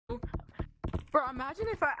Bro, imagine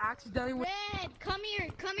if I accidentally went. Red, come here,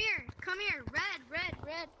 come here, come here. Red, red,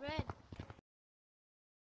 red, red.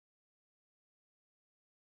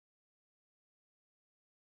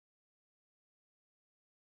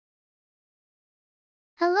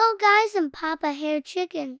 Hello guys, I'm Papa Hair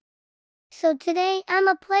Chicken. So today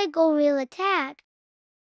I'ma play Gorilla Tag.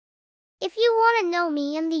 If you wanna know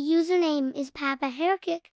me, and the username is Papa Hair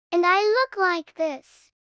Kick, and I look like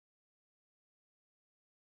this.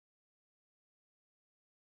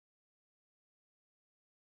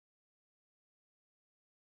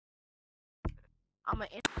 I'm a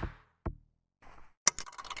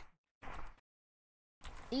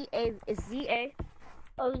Z-A is Z-A.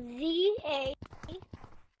 Oh, Z-A.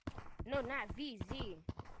 No, not V, Z.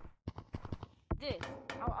 This.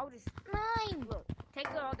 I'll just Mine. look. Take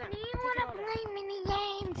it all down. Do you wanna play mini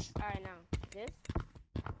games? Alright, now. This.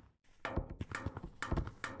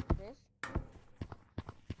 This.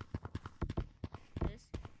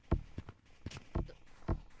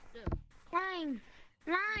 This. Mine.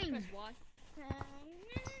 Mine. Press Y.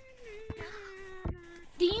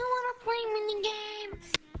 Do you wanna play mini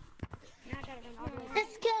games?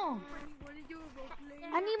 Let's go.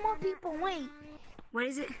 I need more people. Wait. What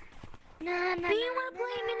is it? Do you wanna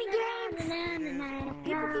play mini games?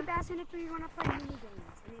 People keep asking if we want to play mini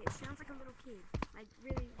games, and it sounds like a little kid. Like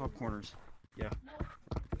really. Pop corners. Yeah.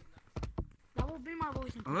 That will be my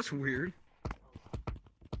voice. Oh, that's weird.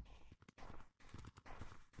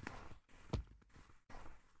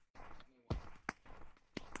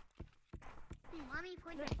 Mommy,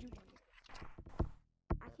 play that.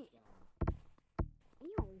 I can't.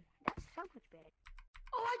 Ew, that's so much better.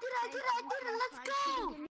 Oh, I did it. Let's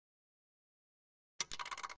go.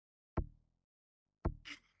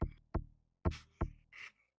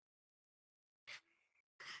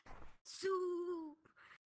 Soup.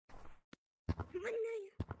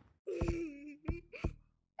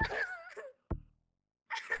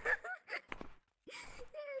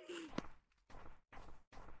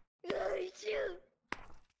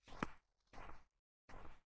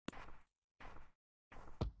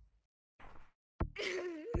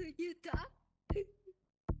 Utah. Utah.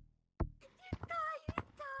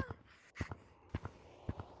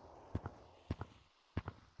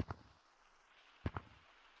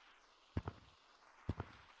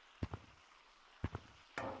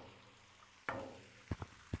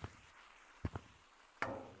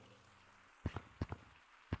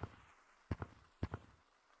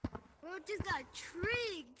 Bro, just got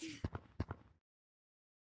tricked.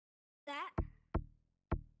 That.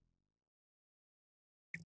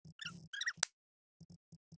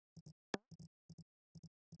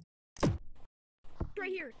 Right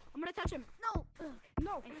here. I'm gonna touch him. No.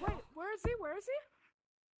 No. Wait. Where is he? Where is he?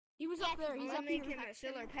 He was up there. He's up make here. him a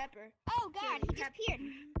Siller Pepper. Oh God, he disappeared.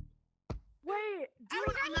 Wait, I dude,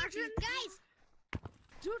 was right imagine, here, guys.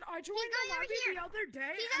 dude, I joined going the over lobby here. the other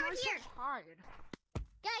day, He's and over I here. said hide.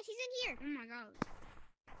 Guys, he's in here. Oh my god.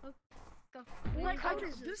 Go. Like, Video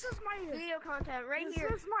this is my, Video content right this here.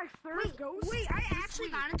 is my third ghost. Wait, I this actually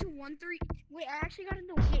week. got into 1-3. Wait, I actually got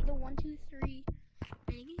into the 1-2-3 mini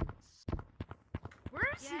games. Where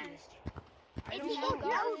is Yes. he? I Is don't he? know.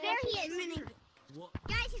 Oh, there he is. What?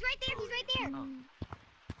 Guys, he's right there. He's right there. Oh.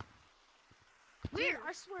 Dude,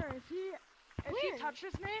 I swear, if he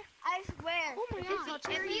touches me, I swear. Oh my if God.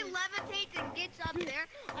 he- There If he he is. levitates and gets up there,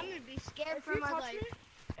 I'm gonna be scared if for you my touch life. me,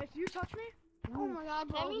 if you touch me, Oh my God,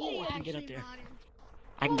 bro. Let me He see. I can get up actually there. got him.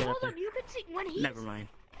 I can get Hold up there. on, you can see when he's. Never mind.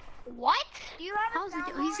 What? Do you have a How's he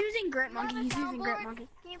soundboard? doing? He's using Grit Monkey. You He's have a using Grit soundboard? Monkey.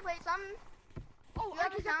 Can you play something? oh, You I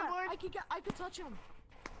have a could get that. soundboard? I could touch him.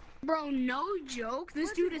 Bro, no joke. This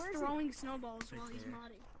Where's dude he? is Where's he? throwing snowballs Right while he's there.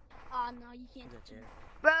 modding. No, you can't touch him.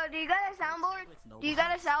 Bro, do you got a soundboard? Do you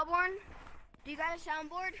got a soundboard? Do you got a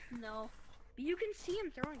soundboard? No. But you can see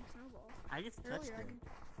him throwing snowballs. I just touched Earlier, I him.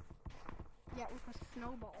 Yeah, with a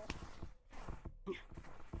snowball.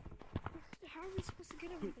 How are we supposed to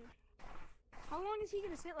get over there? How long is he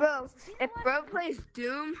gonna sit like Bro, this? Is he if the bro plays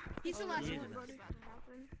Doom, He's the last he one, is. bro. Okay.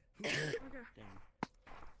 Damn.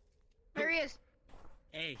 There he is.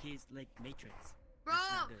 Hey, he's like Matrix. bro,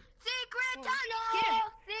 That's not good. secret Oh, tunnel, get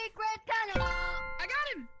him. secret tunnel. I got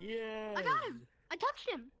him. Yeah. I got him. I touched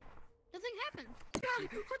him. Nothing happened.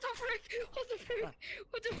 What the frick? What the frick?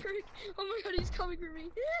 What the frick? Oh my God, he's coming for me.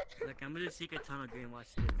 Look, I'm gonna secret tunnel green. Watch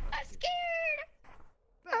this. I'm scared.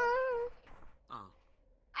 Bro. Oh.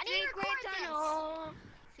 I need to Secret record this. tunnel,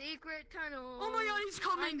 secret tunnel. Oh my god, he's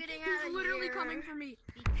coming! I'm getting He's outta literally here. coming for me.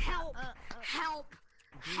 Help! Help!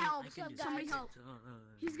 Dude, Help, I can do somebody secret help. tunnel.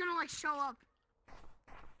 He's gonna like show up.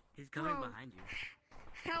 He's coming Bro. behind you.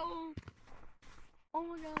 Help! Oh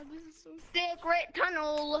my God, this is so. Secret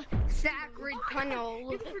tunnel, sacred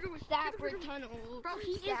tunnel. Sacred tunnel. Bro,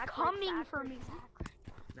 he is Sacred, coming for sacred, me.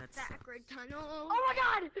 That's Sacred tunnel. Oh my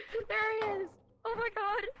god! There he is! Oh my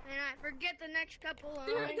god! And I forget the next couple of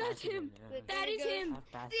Dude, lines. that's him! That is him!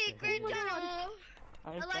 Secret tunnel.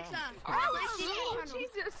 Alexa. Oh play Secret shit! Tunnel.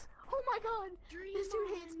 Jesus! Oh my god! This dude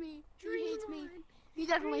hates me. He hates me. He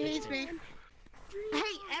definitely hates me.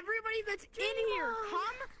 Hey, everybody that's in here,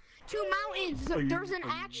 come to mountains. There's an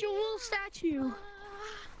actual statue.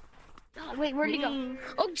 Oh, wait, where'd he go?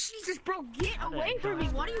 Oh Jesus, bro, get away from me!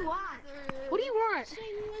 What do you want? What do you want?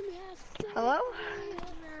 Hello?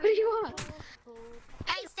 What do you want?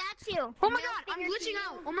 Hey, statue. Oh my god, I'm glitching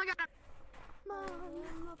out. Oh my god.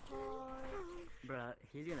 Bruh,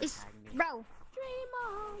 he's gonna It's- tag me. Bro,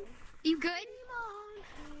 You good? He's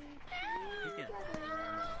gonna tag me.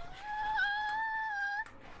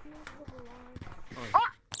 Oh,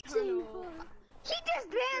 he just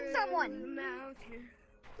banned someone.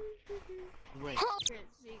 wait.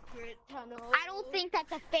 Secret tunnel. I don't think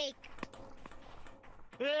that's a fake.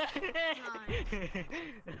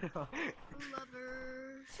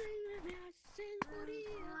 Lovers.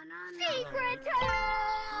 Secret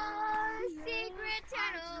tunnel. Secret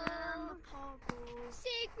tunnel.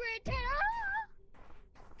 Secret tunnel.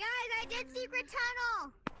 Guys, I did secret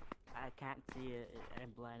tunnel. I can't see it. I'm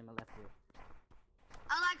blind in my left ear.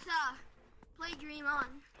 Alexa, play Dream On.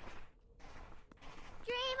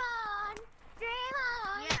 Dream on. Dream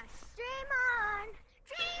on. Yes. Dream on.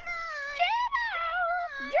 Dream on.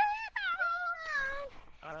 Dream on.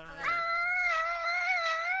 Dream on.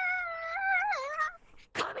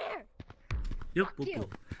 Come here. Yup, Fuck you.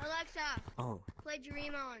 Alexa, Oh. play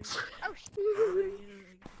Dream On. Oh,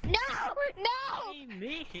 no, no. Hey,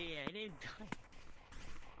 me! I didn't die.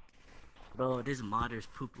 Bro, this modder's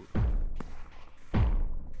poo poo.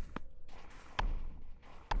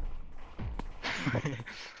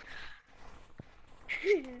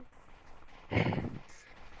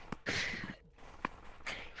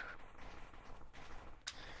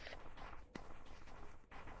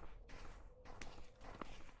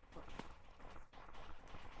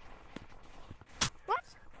 What?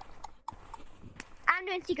 I'm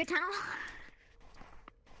doing secret tunnel.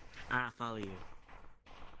 I follow you.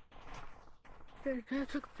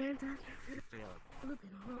 Fantastic, fantastic. It failed. I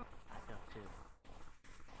failed too.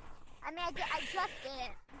 I mean, I just did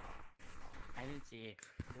it. I didn't see it.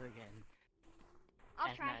 Do it again. I'll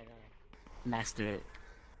As try. my, master it.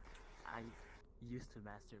 I used to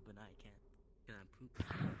master it, but now I can't. Cause I'm poop.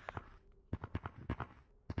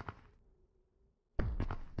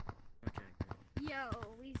 Okay. Yo,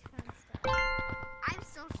 we found stuff. I'm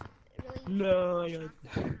so really. No, I got.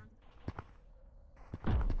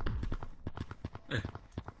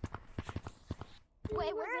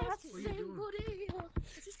 Wait, where is What are you doing?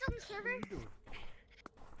 Is he still on the server?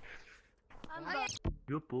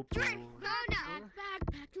 You poo poo. No, no.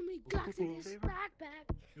 Back to me, glasses. Back.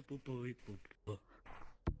 You poo poo. You poo poo.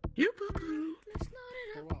 You poo poo. Let's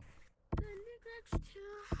load it up. The next to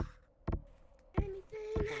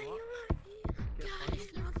anything that you want. Is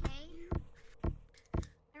he okay?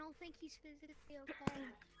 I don't think he's physically okay.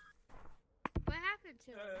 What happened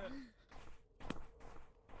to him?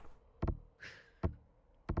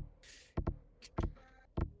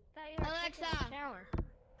 Alexa. Shower.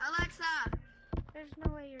 Alexa, There's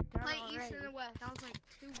no way you're done play already. East and the West. That was like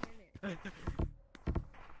 2 minutes.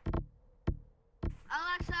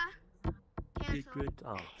 Alexa, cancel. Secret.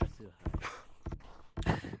 Oh, that's too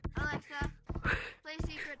high. Alexa, play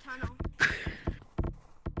Secret Tunnel.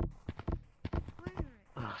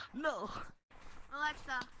 No.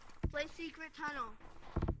 Alexa, play Secret Tunnel.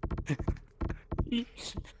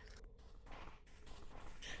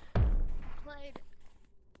 Played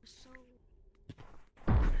so.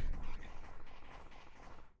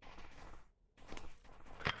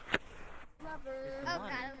 Lover. Oh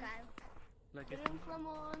god, oh god. Look at Getting from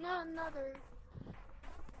one another.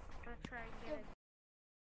 Gonna try and get it.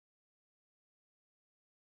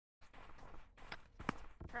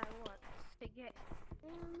 Try what? To get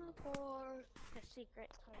in the door. The secret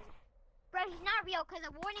code. Bro, he's not real because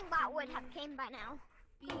a warning bot would have came by now.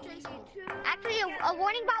 BJC2. Actually, a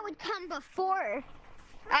warning bot would come before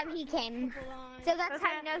he came. So that's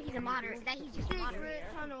how you know he's a moderator. That he's just a Secret moderator.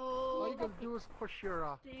 All Tunnel. you gotta do is push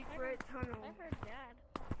your Secret Tunnel. I heard Dad.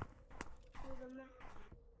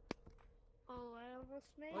 Oh, I almost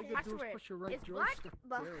made all you it. gotta do Watch is where. push your right Is Black joystick.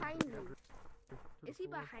 behind There, me? to Is the he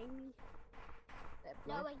floor. behind me?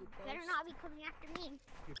 No, he better not be coming after me.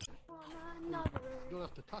 Another. You don't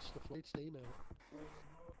have to touch the floor, it's staying at it.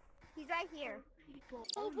 He's right here.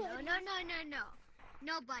 Oh, no.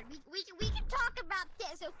 No, bud. We can talk about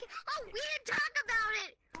this, okay? Oh, we can talk about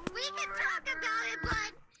it. We can talk about it,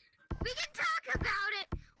 bud. We can talk about it.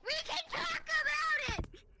 We can talk about it.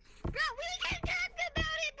 Bro, we can talk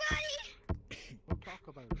about it, buddy. We'll talk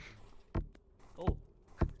about it. Oh,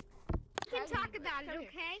 We can talk about it,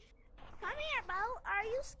 okay? Come here, Bo. Are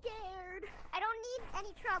you scared? I don't need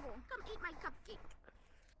any trouble. Come eat my cupcake.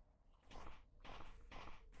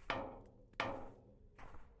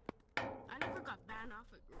 I never got banned off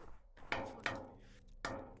a group.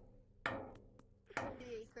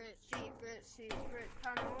 Secret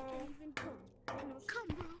tunnel. Even come. Come,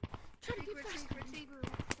 bro. Try to get past me.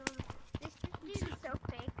 This dude is so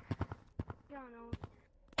fake. Yeah,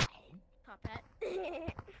 no. Top hat.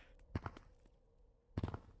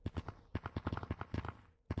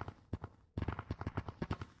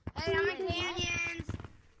 Hey, I'm in canyons.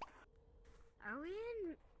 Are we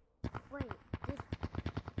in? Wait, this.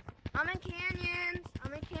 I'm in canyons.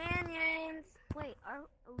 I'm in canyons. Wait,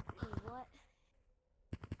 okay, what?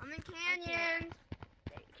 I'm in canyons.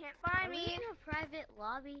 You can't find Are we me. in a private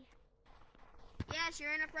lobby? Yes,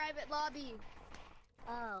 you're in a private lobby.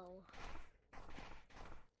 Oh.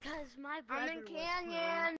 Cause my I'm brother in was playing.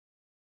 canyons.